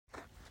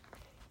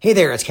Hey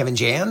there, it's Kevin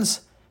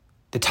Jans.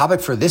 The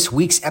topic for this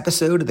week's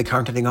episode of the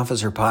Contracting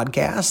Officer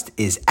Podcast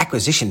is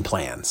acquisition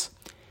plans.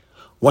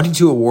 Wanting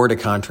to award a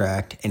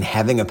contract and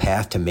having a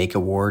path to make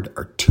award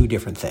are two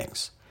different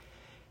things.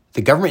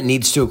 The government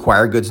needs to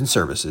acquire goods and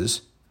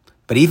services,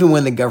 but even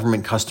when the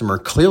government customer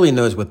clearly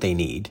knows what they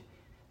need,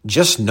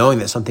 just knowing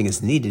that something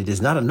is needed is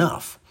not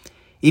enough.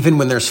 Even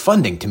when there's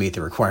funding to meet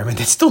the requirement,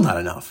 that's still not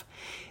enough.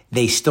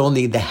 They still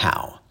need the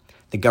how.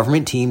 The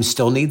government team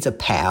still needs a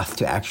path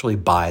to actually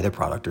buy the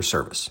product or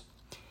service.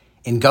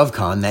 In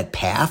GovCon, that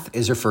path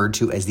is referred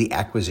to as the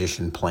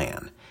acquisition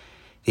plan.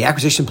 The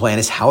acquisition plan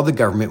is how the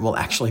government will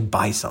actually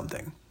buy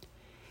something.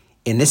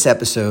 In this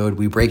episode,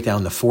 we break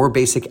down the 4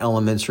 basic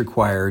elements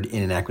required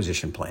in an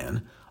acquisition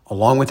plan,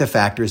 along with the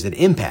factors that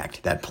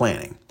impact that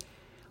planning.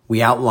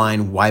 We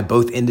outline why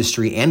both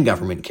industry and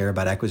government care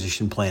about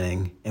acquisition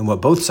planning and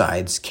what both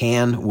sides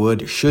can,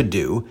 would, should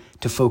do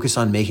to focus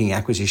on making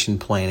acquisition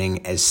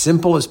planning as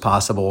simple as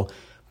possible,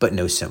 but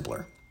no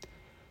simpler.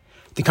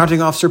 The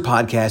Contracting Officer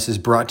Podcast is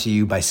brought to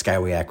you by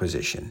Skyway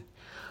Acquisition.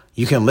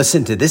 You can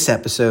listen to this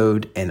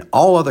episode and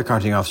all other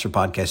Contracting Officer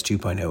Podcast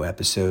 2.0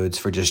 episodes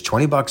for just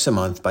 $20 a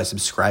month by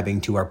subscribing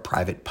to our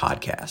private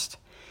podcast.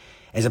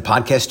 As a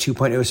Podcast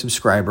 2.0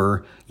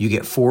 subscriber, you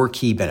get 4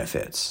 key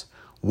benefits.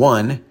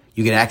 1,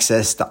 you get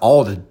access to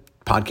all the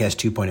Podcast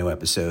 2.0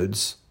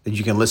 episodes that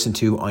you can listen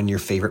to on your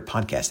favorite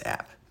podcast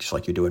app, just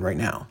like you're doing right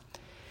now.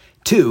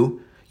 2,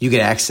 you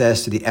get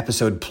access to the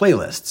episode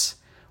playlists.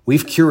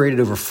 We've curated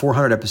over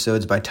 400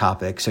 episodes by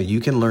topic, so you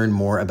can learn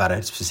more about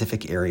a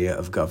specific area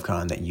of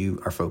GovCon that you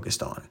are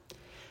focused on.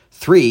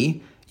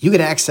 3, you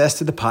get access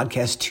to the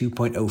Podcast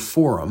 2.0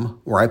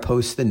 forum, where I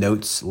post the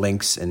notes,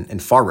 links,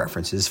 and FAR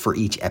references for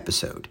each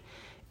episode,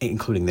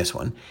 including this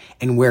one,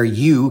 and where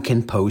you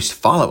can post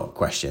follow-up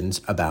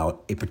questions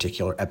about a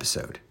particular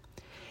episode.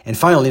 And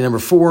finally, number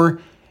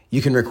 4,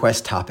 you can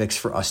request topics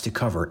for us to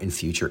cover in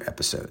future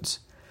episodes.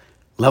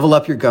 Level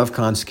up your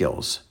GovCon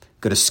skills.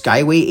 Go to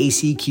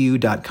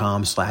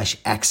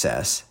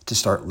skywayacq.com/access to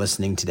start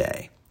listening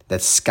today.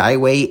 That's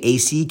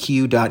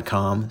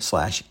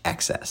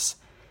skywayacq.com/access.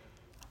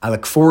 I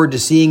look forward to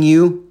seeing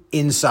you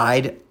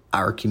inside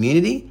our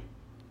community.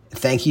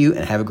 Thank you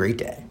and have a great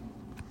day.